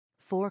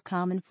4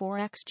 common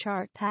Forex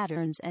chart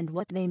patterns and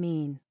what they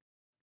mean.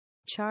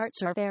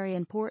 Charts are very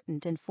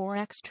important in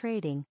Forex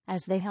trading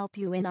as they help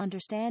you in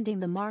understanding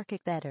the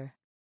market better.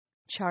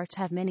 Charts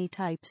have many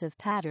types of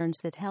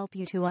patterns that help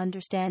you to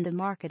understand the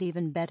market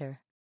even better.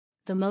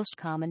 The most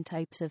common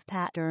types of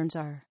patterns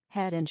are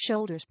head and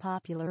shoulders,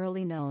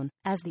 popularly known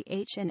as the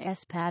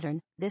H&S pattern.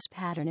 This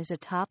pattern is a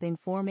topping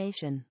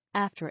formation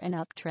after an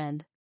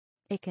uptrend.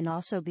 It can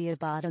also be a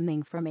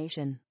bottoming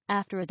formation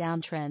after a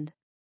downtrend.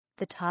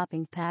 The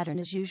topping pattern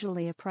is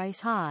usually a price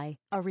high,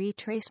 a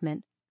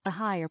retracement, a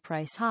higher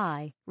price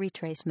high,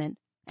 retracement,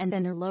 and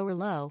then a lower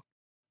low.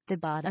 The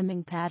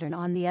bottoming pattern,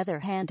 on the other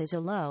hand, is a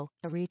low,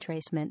 a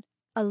retracement,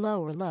 a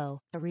lower low,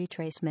 a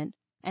retracement,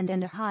 and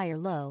then a higher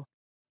low.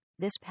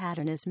 This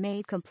pattern is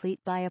made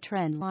complete by a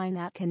trend line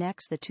that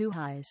connects the two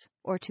highs,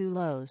 or two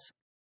lows.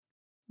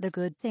 The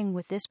good thing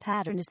with this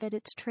pattern is that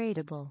it's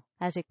tradable,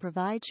 as it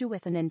provides you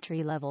with an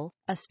entry level,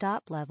 a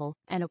stop level,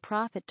 and a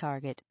profit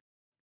target.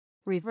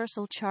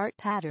 Reversal chart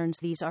patterns.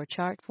 These are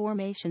chart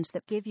formations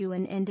that give you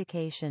an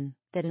indication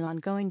that an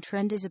ongoing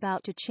trend is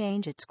about to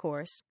change its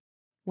course.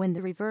 When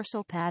the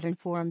reversal pattern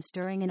forms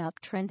during an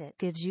uptrend, it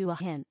gives you a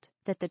hint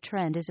that the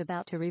trend is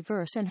about to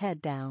reverse and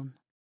head down.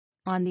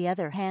 On the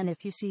other hand,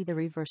 if you see the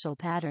reversal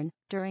pattern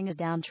during a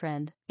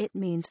downtrend, it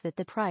means that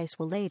the price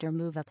will later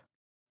move up.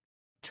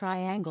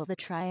 Triangle. The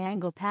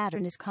triangle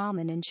pattern is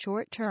common in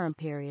short-term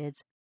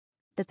periods.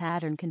 The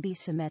pattern can be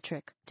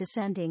symmetric,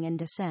 descending and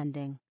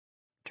descending.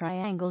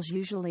 Triangles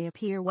usually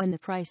appear when the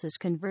prices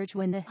converge,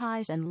 when the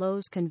highs and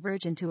lows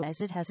converge into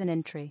as it has an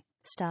entry,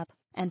 stop,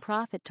 and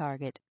profit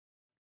target.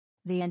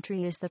 The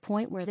entry is the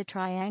point where the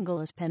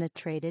triangle is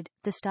penetrated,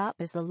 the stop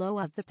is the low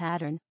of the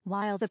pattern,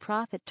 while the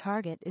profit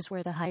target is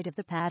where the height of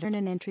the pattern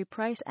and entry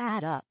price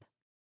add up.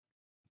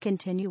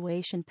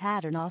 Continuation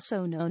pattern,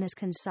 also known as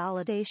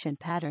consolidation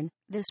pattern.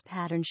 This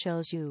pattern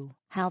shows you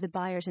how the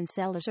buyers and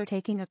sellers are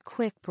taking a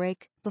quick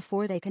break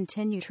before they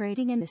continue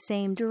trading in the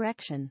same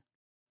direction.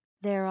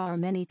 There are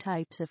many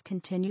types of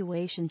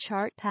continuation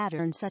chart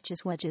patterns such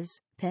as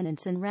wedges,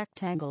 pennants, and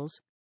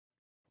rectangles.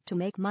 To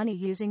make money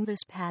using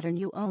this pattern,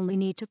 you only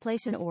need to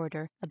place an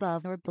order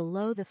above or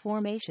below the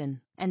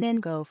formation, and then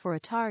go for a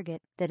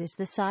target that is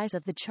the size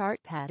of the chart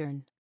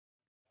pattern.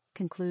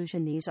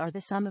 Conclusion: these are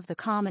some of the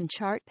common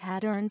chart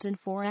patterns in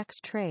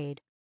Forex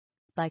trade.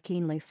 By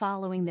keenly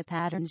following the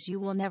patterns, you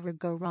will never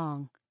go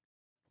wrong.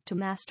 To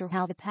master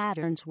how the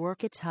patterns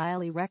work, it's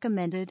highly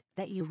recommended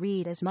that you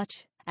read as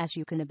much as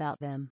you can about them.